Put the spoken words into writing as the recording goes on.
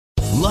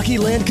Lucky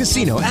Land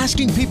Casino,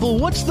 asking people,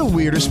 what's the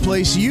weirdest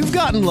place you've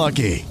gotten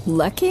lucky?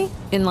 Lucky?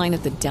 In line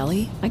at the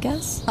deli, I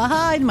guess?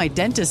 Aha, in my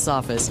dentist's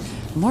office.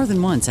 More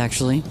than once,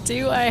 actually.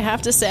 Do I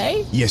have to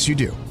say? Yes, you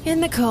do.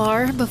 In the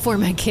car before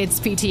my kids'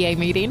 PTA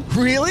meeting.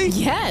 Really?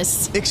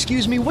 Yes.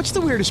 Excuse me, what's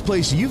the weirdest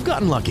place you've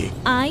gotten lucky?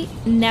 I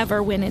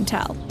never win and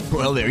tell.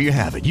 Well, there you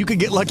have it. You can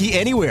get lucky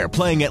anywhere,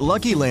 playing at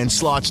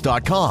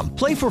LuckyLandSlots.com.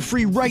 Play for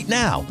free right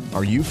now.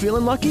 Are you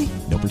feeling lucky?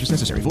 No purchase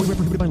necessary. Void where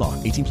prohibited by law.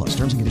 18 plus.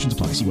 Terms and conditions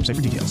apply. See website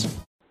for details.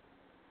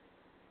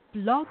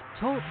 Blog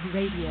Talk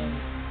Radio.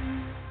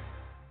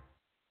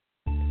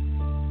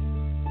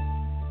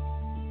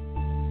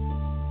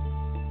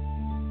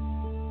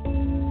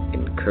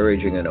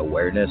 Encouraging an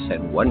awareness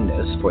and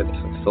oneness for the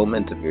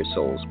fulfillment of your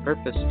soul's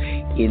purpose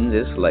in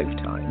this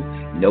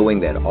lifetime, knowing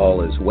that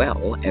all is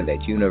well and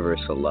that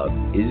universal love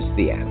is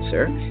the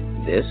answer.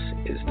 This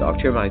is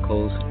Dr.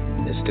 Michael's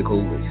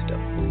Mystical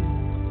Wisdom.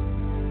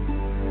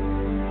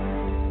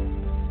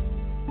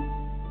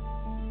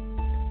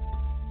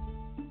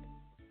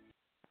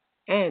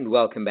 And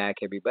welcome back,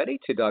 everybody,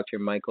 to Dr.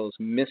 Michael's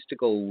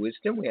Mystical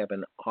Wisdom. We have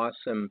an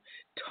awesome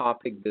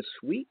topic this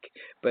week,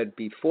 but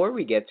before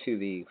we get to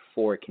the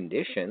 4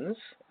 conditions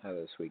of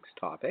this week's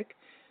topic,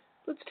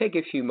 let's take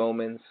a few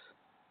moments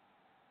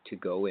to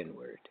go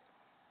inward.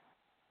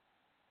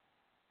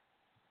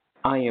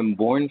 I am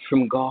born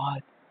from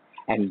God,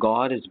 and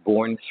God is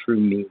born through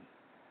me.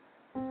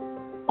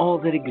 All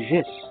that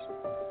exists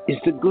is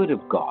the good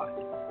of God,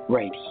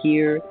 right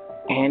here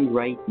and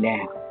right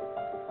now.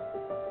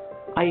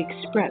 I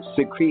express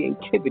the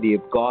creativity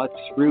of God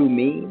through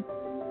me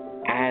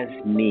as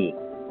me.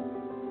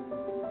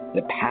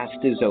 The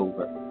past is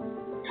over.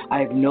 I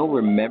have no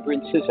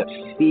remembrances of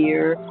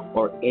fear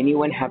or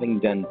anyone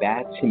having done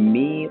bad to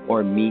me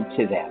or me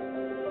to them.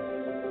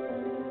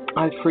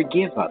 I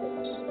forgive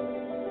others,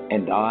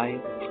 and I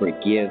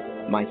forgive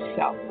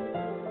myself.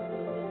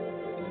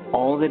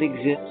 All that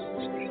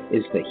exists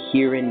is the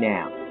here and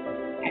now,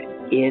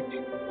 and it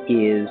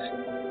is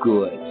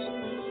good.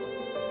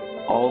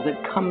 All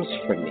that comes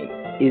from me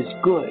is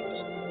good,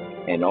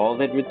 and all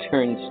that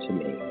returns to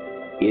me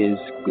is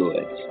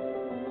good.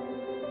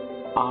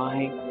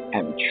 I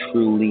am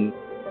truly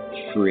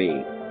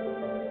free.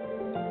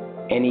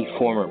 Any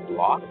form of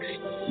blocks,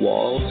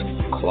 walls,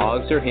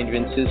 clogs, or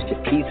hindrances to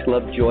peace,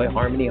 love, joy,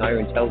 harmony, higher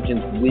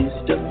intelligence,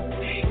 wisdom,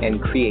 and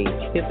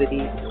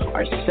creativity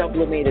are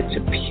sublimated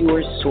to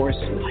pure source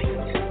light.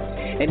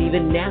 And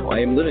even now I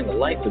am living a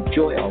life of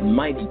joy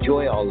almighty,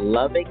 joy all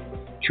loving,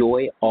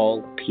 joy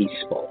all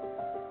peaceful.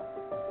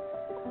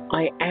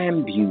 I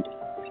am beauty,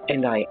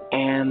 and I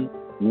am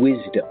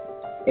wisdom,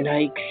 and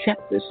I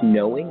accept this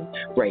knowing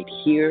right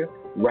here,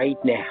 right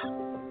now.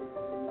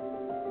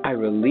 I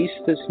release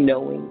this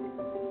knowing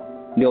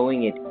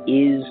it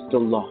is the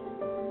law.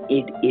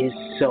 It is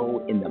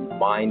so in the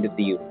mind of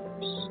the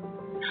universe.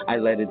 I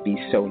let it be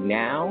so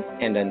now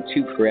and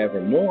unto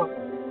forevermore.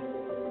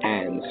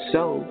 And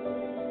so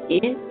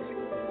it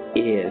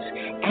is,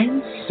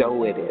 and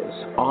so it is.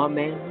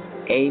 Amen,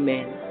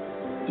 amen,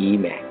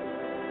 amen.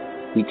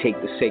 We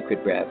take the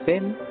sacred breath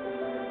in,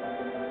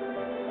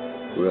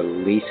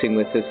 releasing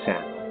with the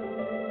sound.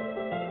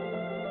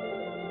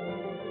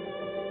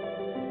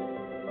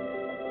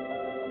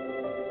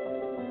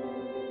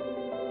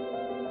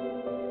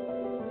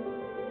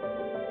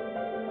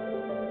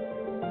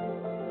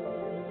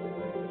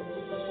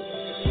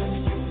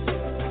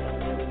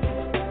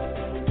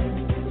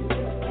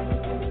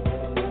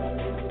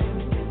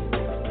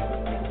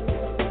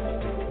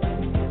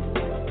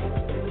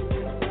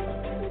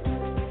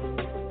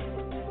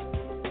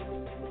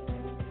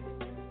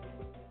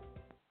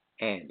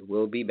 And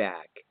we'll be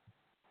back.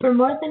 For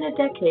more than a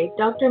decade,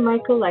 Dr.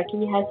 Michael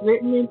Leckie has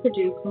written and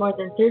produced more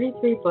than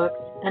 33 books,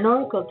 an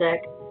oracle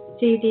deck,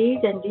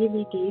 CDs, and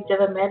DVDs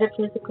of a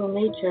metaphysical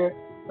nature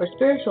or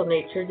spiritual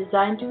nature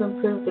designed to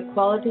improve the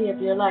quality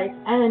of your life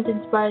and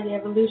inspire the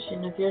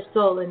evolution of your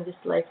soul in this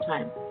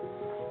lifetime.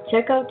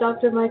 Check out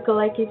Dr. Michael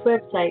Leckie's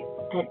website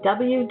at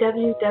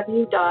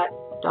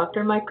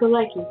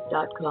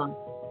www.drmichaelleckie.com.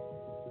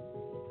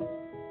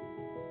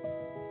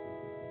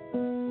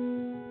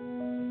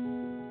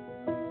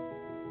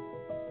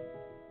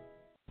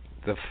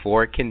 The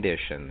 4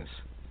 conditions.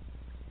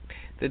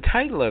 The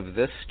title of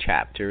this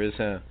chapter is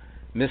a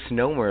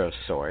misnomer of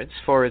sorts,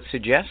 for it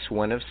suggests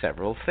one of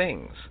several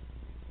things.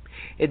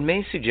 It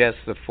may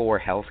suggest the 4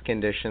 health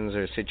conditions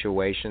or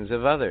situations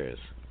of others.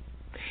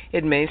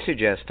 It may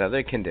suggest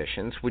other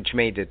conditions which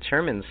may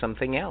determine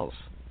something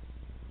else.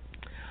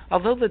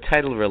 Although the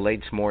title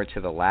relates more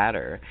to the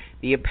latter,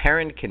 the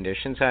apparent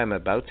conditions I am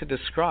about to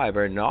describe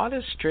are not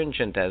as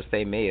stringent as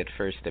they may at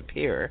first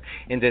appear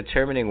in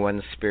determining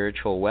one's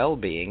spiritual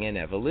well-being and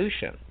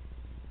evolution.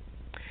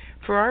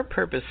 For our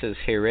purposes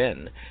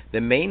herein, the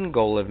main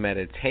goal of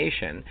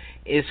meditation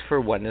is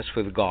for oneness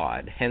with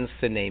God, hence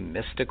the name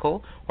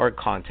mystical or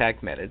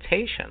contact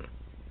meditation.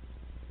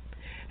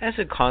 As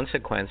a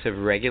consequence of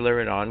regular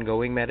and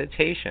ongoing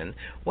meditation,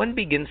 one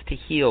begins to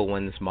heal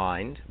one's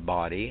mind,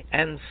 body,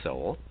 and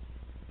soul.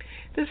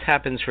 This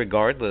happens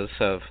regardless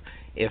of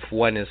if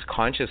one is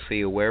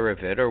consciously aware of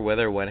it, or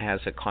whether one has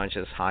a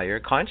higher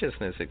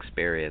consciousness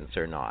experience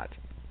or not.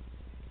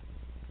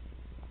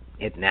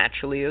 It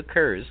naturally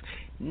occurs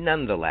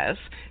nonetheless,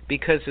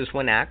 because as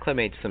one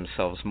acclimates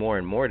themselves more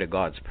and more to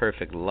God's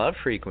perfect love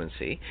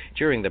frequency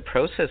during the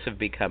process of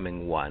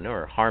becoming one,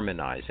 or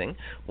harmonizing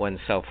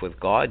oneself with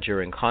God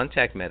during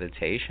contact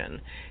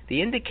meditation,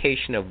 the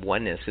indication of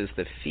oneness is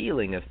the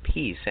feeling of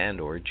peace and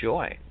or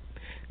joy.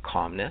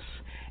 Calmness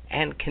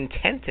and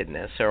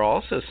contentedness are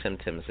also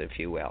symptoms, if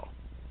you will.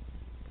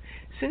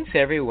 Since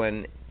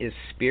everyone is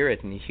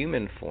spirit in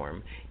human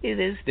form, it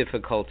is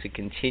difficult to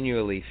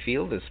continually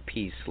feel this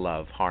peace,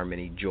 love,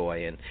 harmony,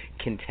 joy, and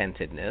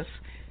contentedness.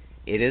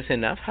 It is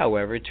enough,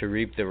 however, to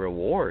reap the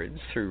rewards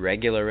through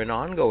regular and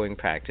ongoing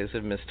practice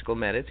of mystical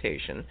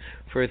meditation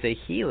for the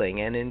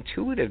healing and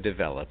intuitive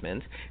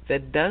development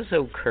that does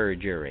occur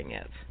during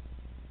it.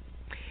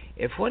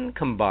 If one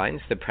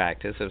combines the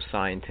practice of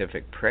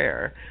scientific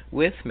prayer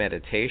with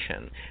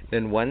meditation,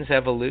 then one's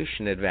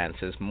evolution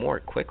advances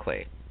more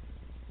quickly.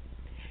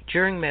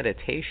 During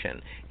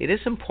meditation, it is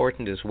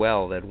important as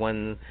well that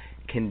one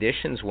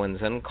conditions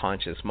one's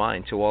unconscious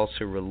mind to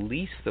also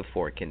release the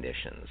four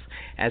conditions,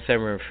 as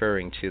I'm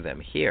referring to them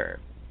here.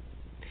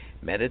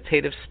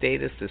 Meditative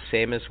state is the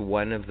same as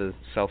one of the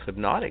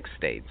self-hypnotic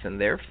states,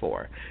 and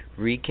therefore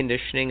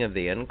reconditioning of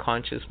the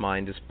unconscious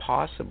mind is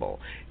possible,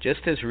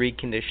 just as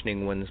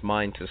reconditioning one's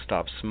mind to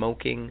stop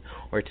smoking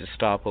or to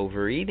stop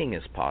overeating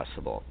is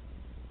possible.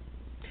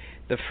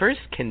 The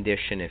first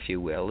condition, if you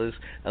will, is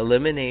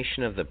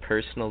elimination of the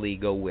personal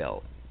ego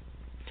will.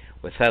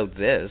 Without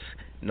this,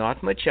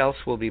 not much else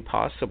will be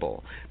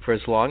possible, for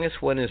as long as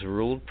one is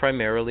ruled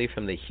primarily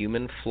from the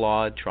human,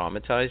 flawed,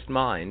 traumatized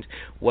mind,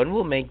 one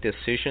will make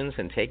decisions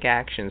and take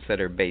actions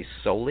that are based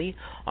solely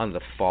on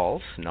the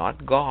false,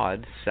 not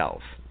God,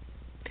 self.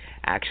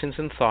 Actions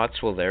and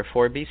thoughts will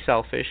therefore be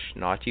selfish,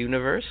 not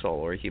universal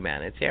or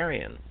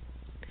humanitarian.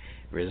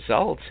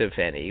 Results, if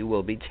any,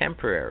 will be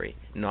temporary,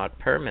 not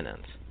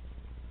permanent.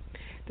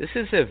 This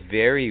is a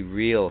very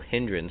real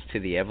hindrance to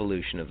the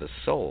evolution of the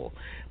soul,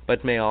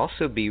 but may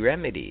also be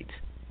remedied.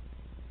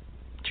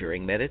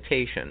 During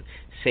meditation,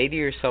 say to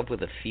yourself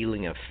with a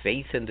feeling of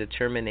faith and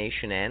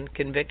determination and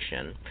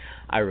conviction,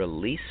 I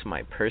release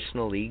my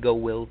personal ego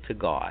will to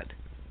God.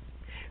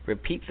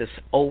 Repeat this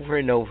over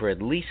and over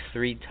at least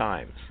 3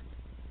 times.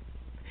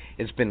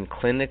 It's been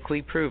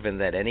clinically proven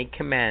that any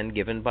command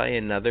given by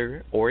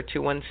another or to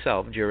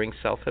oneself during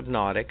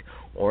self-hypnotic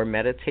or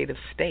meditative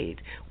state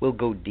will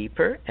go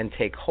deeper and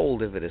take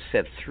hold if it is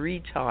said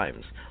 3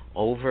 times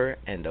over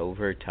and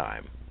over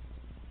time.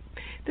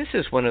 This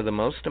is one of the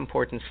most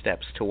important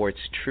steps towards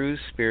true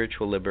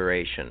spiritual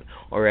liberation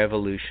or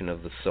evolution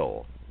of the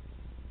soul.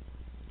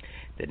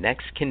 The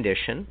next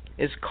condition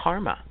is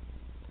karma.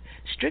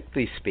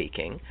 Strictly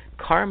speaking,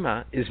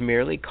 karma is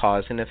merely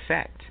cause and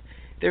effect.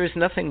 There is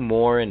nothing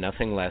more and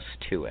nothing less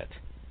to it.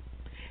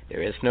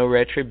 There is no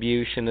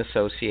retribution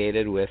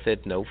associated with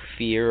it, no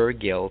fear or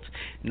guilt,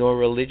 nor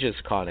religious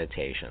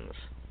connotations.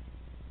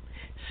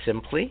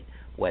 Simply,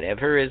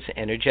 whatever is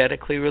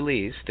energetically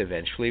released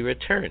eventually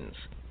returns.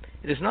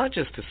 It is not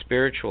just a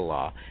spiritual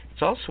law,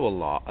 it's also a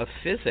law of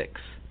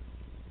physics.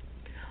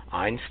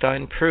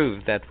 Einstein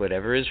proved that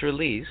whatever is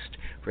released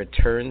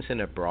returns in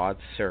a broad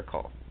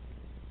circle.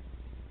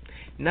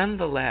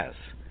 Nonetheless,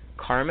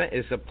 karma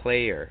is a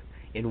player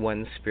in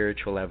one's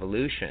spiritual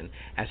evolution,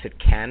 as it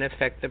can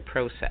affect the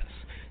process,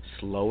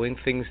 slowing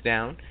things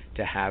down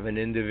to have an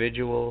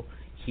individual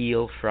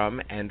heal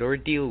from and or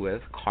deal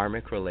with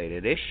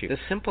karmic-related issues. The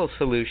simple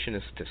solution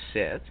is to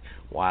sit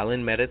while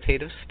in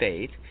meditative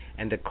state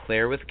and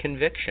declare with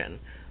conviction,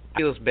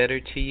 feels better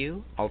to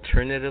you.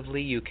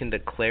 Alternatively, you can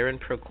declare and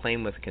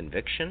proclaim with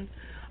conviction,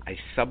 I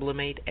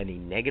sublimate any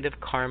negative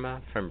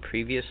karma from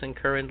previous and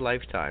current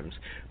lifetimes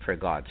for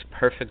God's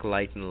perfect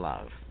light and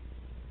love.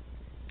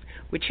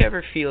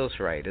 Whichever feels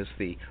right is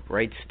the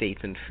right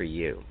statement for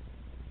you.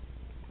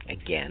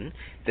 Again,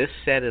 this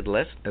said at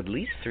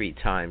least 3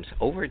 times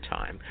over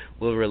time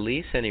will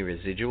release any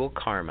residual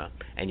karma,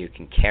 and you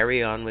can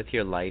carry on with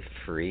your life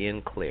free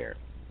and clear.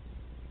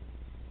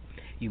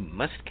 You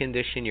must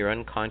condition your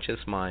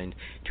unconscious mind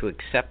to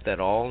accept that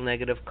all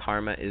negative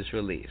karma is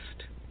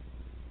released.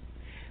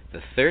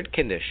 The third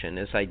condition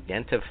is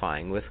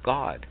identifying with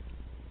God.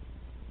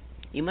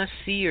 You must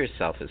see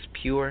yourself as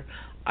pure,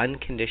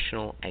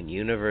 unconditional, and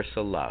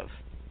universal love.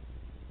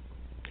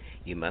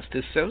 You must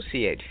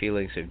associate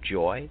feelings of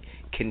joy,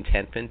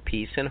 contentment,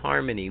 peace, and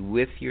harmony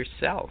with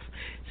yourself,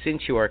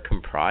 since you are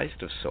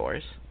comprised of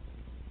Source.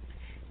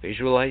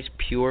 Visualize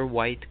pure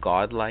white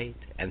God light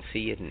and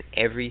see it in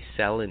every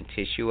cell and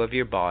tissue of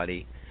your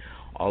body,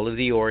 all of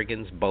the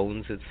organs,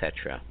 bones,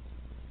 etc.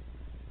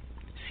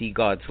 See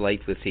God's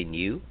light within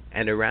you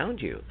and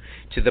around you,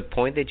 to the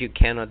point that you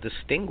cannot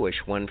distinguish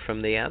one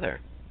from the other.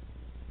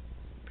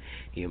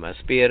 You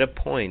must be at a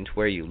point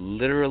where you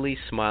literally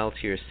smile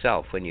to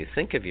yourself when you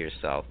think of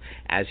yourself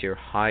as your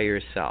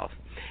higher self,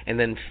 and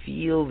then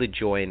feel the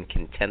joy and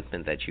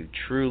contentment that you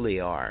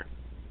truly are.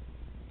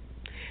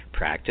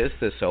 Practice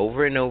this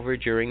over and over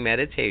during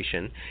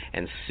meditation,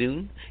 and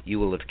soon you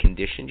will have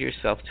conditioned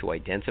yourself to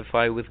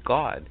identify with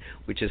God,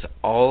 which is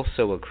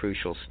also a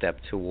crucial step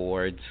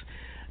towards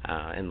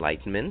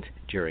enlightenment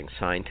during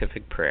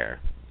scientific prayer.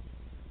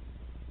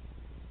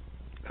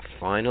 A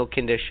final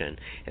condition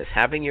is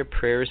having your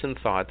prayers and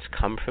thoughts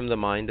come from the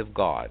mind of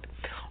God,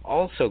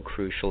 also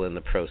crucial in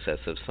the process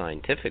of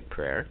scientific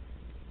prayer.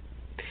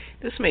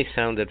 This may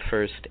sound at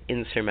first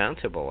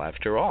insurmountable.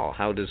 After all,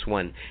 how does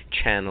one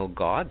channel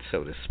God,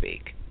 so to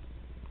speak?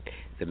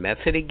 The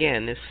method,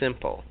 again, is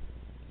simple.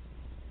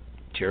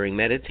 During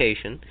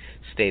meditation,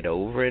 state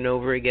over and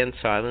over again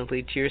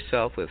silently to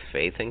yourself with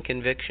faith and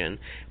conviction,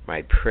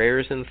 "My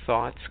prayers and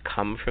thoughts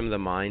come from the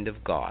mind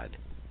of God."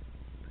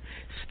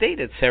 State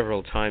it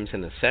several times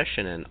in a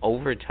session, and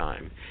over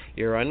time,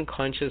 your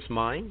unconscious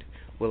mind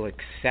will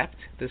accept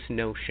this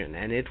notion,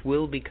 and it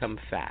will become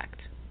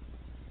fact.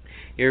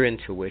 Your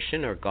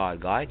intuition or God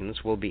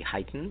guidance will be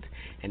heightened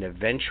and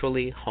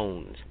eventually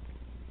honed.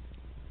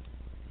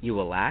 You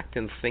will act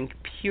and think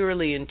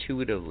purely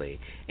intuitively,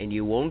 and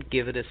you won't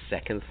give it a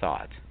second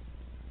thought.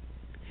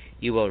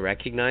 You will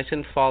recognize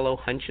and follow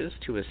hunches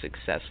to a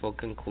successful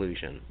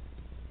conclusion.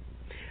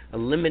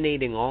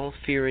 Eliminating all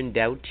fear and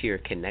doubt to your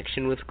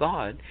connection with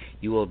God,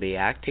 you will be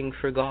acting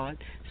for God,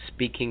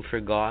 speaking for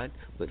God,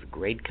 with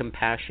great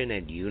compassion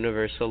and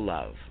universal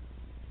love.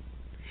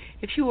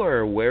 If you are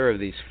aware of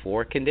these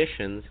 4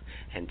 conditions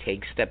and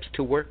take steps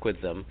to work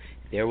with them,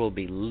 there will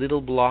be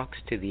little blocks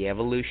to the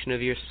evolution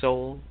of your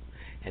soul,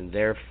 and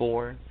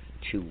therefore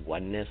to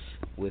oneness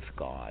with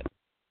God.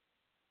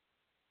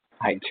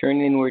 I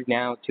turn inward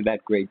now to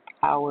that great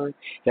power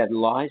that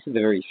lies at the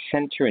very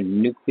center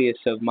and nucleus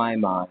of my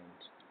mind.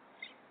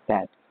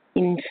 That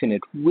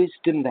infinite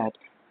wisdom, that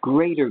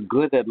greater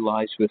good that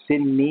lies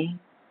within me,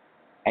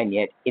 and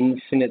yet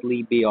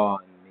infinitely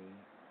beyond me.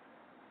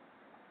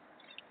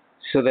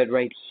 So that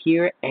right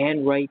here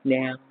and right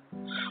now,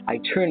 I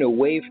turn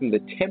away from the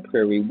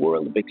temporary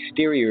world of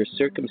exterior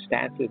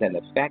circumstances and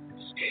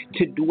effects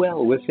to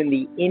dwell within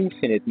the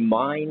infinite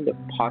mind of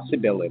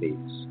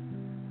possibilities.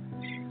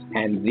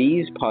 And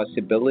these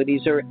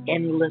possibilities are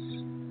endless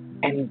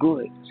and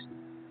good.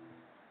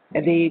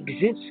 And they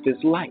exist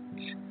as light.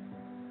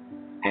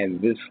 And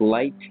this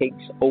light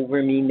takes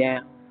over me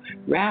now,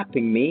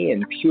 wrapping me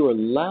in pure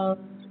love,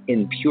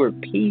 in pure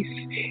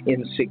peace,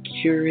 in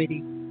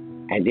security,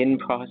 and in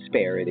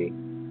prosperity.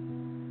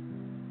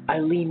 I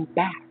lean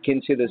back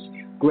into this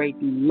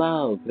great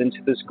love,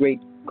 into this great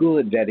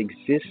good that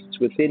exists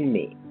within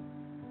me,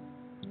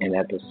 and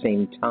at the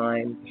same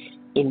time,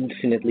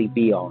 infinitely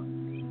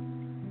beyond me.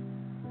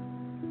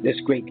 This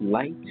great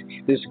light,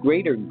 this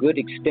greater good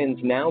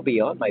extends now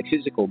beyond my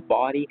physical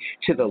body,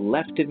 to the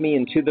left of me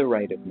and to the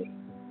right of me,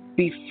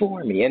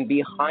 before me and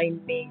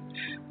behind me,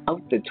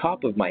 out the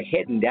top of my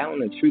head and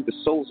down and through the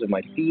soles of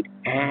my feet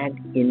ad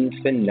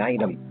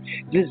infinitum.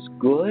 This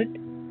good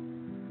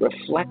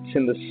reflects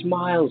in the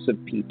smiles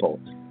of people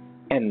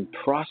and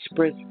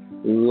prosperous,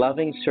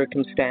 loving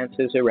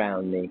circumstances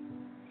around me.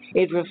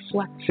 It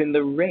reflects in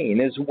the rain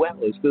as well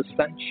as the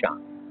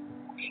sunshine.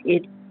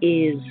 It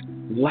is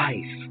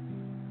life.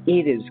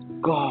 It is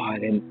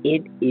God, and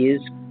it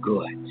is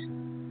good.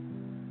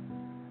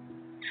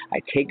 I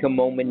take a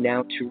moment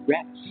now to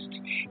rest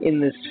in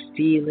this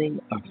feeling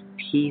of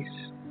peace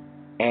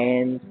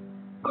and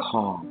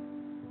calm.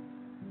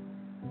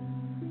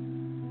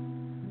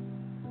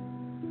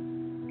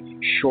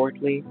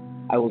 Shortly,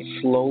 I will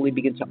slowly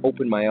begin to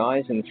open my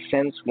eyes and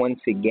sense once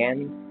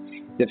again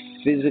the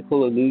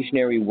physical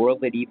illusionary world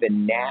that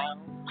even now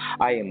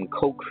I am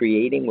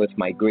co-creating with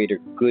my greater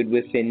good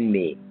within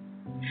me.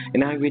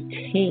 And I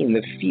retain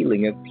the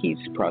feeling of peace,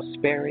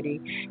 prosperity,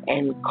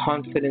 and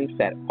confidence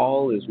that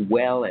all is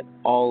well and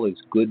all is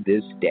good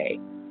this day.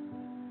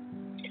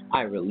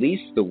 I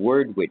release the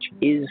word which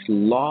is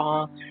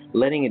law,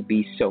 letting it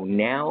be so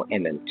now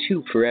and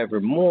unto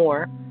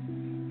forevermore.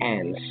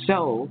 And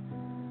so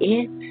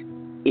it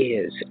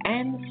is,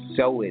 and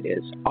so it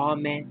is.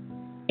 Amen,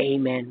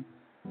 amen,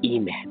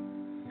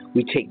 amen.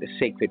 We take the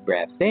sacred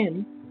breath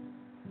in,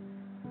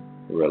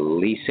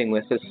 releasing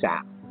with a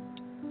sound.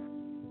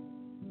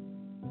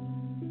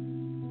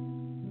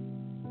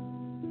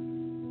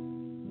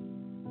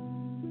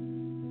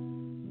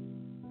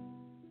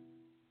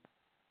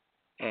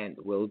 And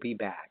we'll be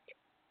back.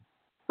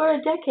 For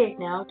a decade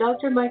now,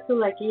 Dr. Michael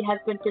Leckie has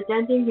been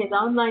presenting his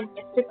online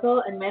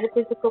mystical and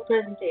metaphysical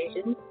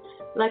presentations,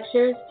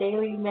 lectures,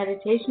 daily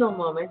meditational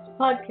moments,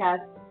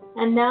 podcasts,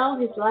 and now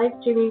his live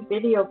streaming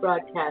video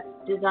broadcasts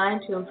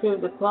designed to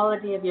improve the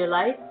quality of your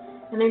life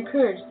and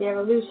encourage the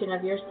evolution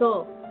of your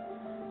soul.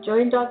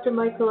 Join Dr.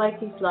 Michael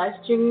Leckie's live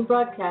streaming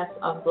broadcasts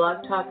on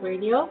Blog Talk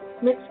Radio,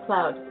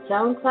 Mixcloud,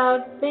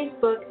 SoundCloud,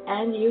 Facebook,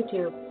 and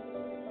YouTube.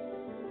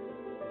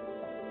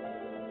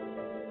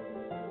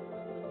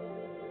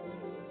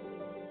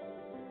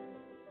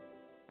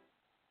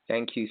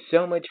 Thank you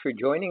so much for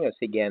joining us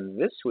again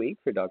this week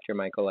for Dr.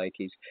 Michael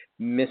Leckie's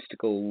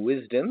Mystical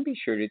Wisdom. Be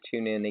sure to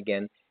tune in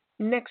again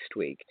next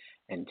week.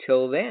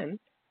 Until then,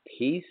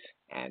 peace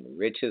and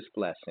richest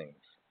blessings.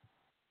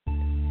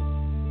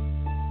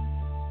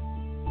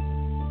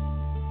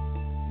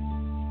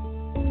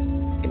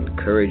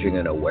 encouraging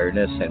an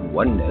awareness and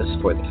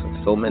oneness for the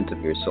fulfillment of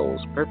your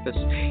soul's purpose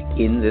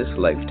in this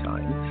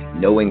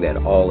lifetime, knowing that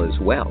all is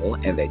well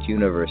and that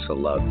universal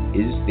love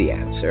is the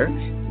answer.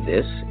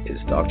 This is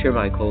Dr.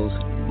 Michael's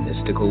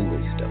Mystical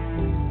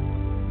Wisdom.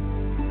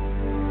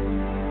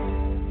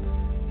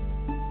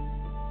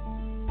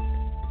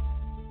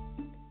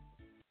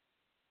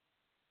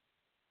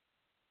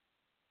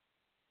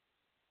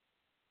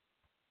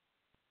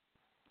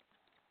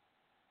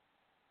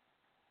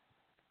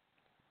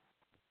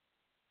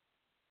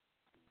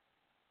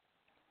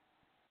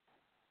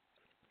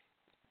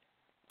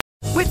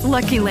 With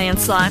Lucky Land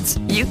Slots,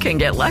 you can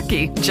get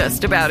lucky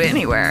just about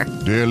anywhere.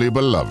 Dearly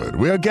beloved,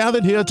 we are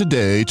gathered here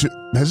today to...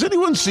 Has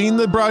anyone seen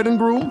the bride and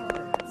groom?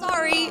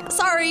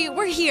 Sorry,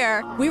 we're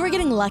here. We were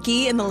getting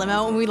lucky in the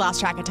limo and we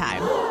lost track of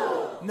time.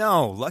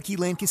 No, Lucky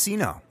Land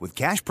Casino, with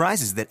cash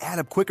prizes that add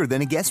up quicker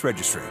than a guest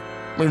registry.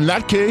 In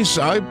that case,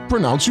 I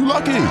pronounce you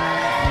lucky.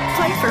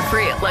 Play for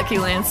free at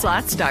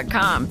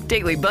LuckyLandSlots.com.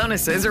 Daily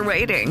bonuses are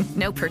waiting.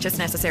 No purchase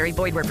necessary.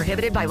 Void where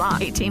prohibited by law.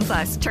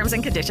 18+. Terms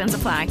and conditions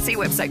apply. See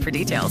website for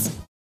details.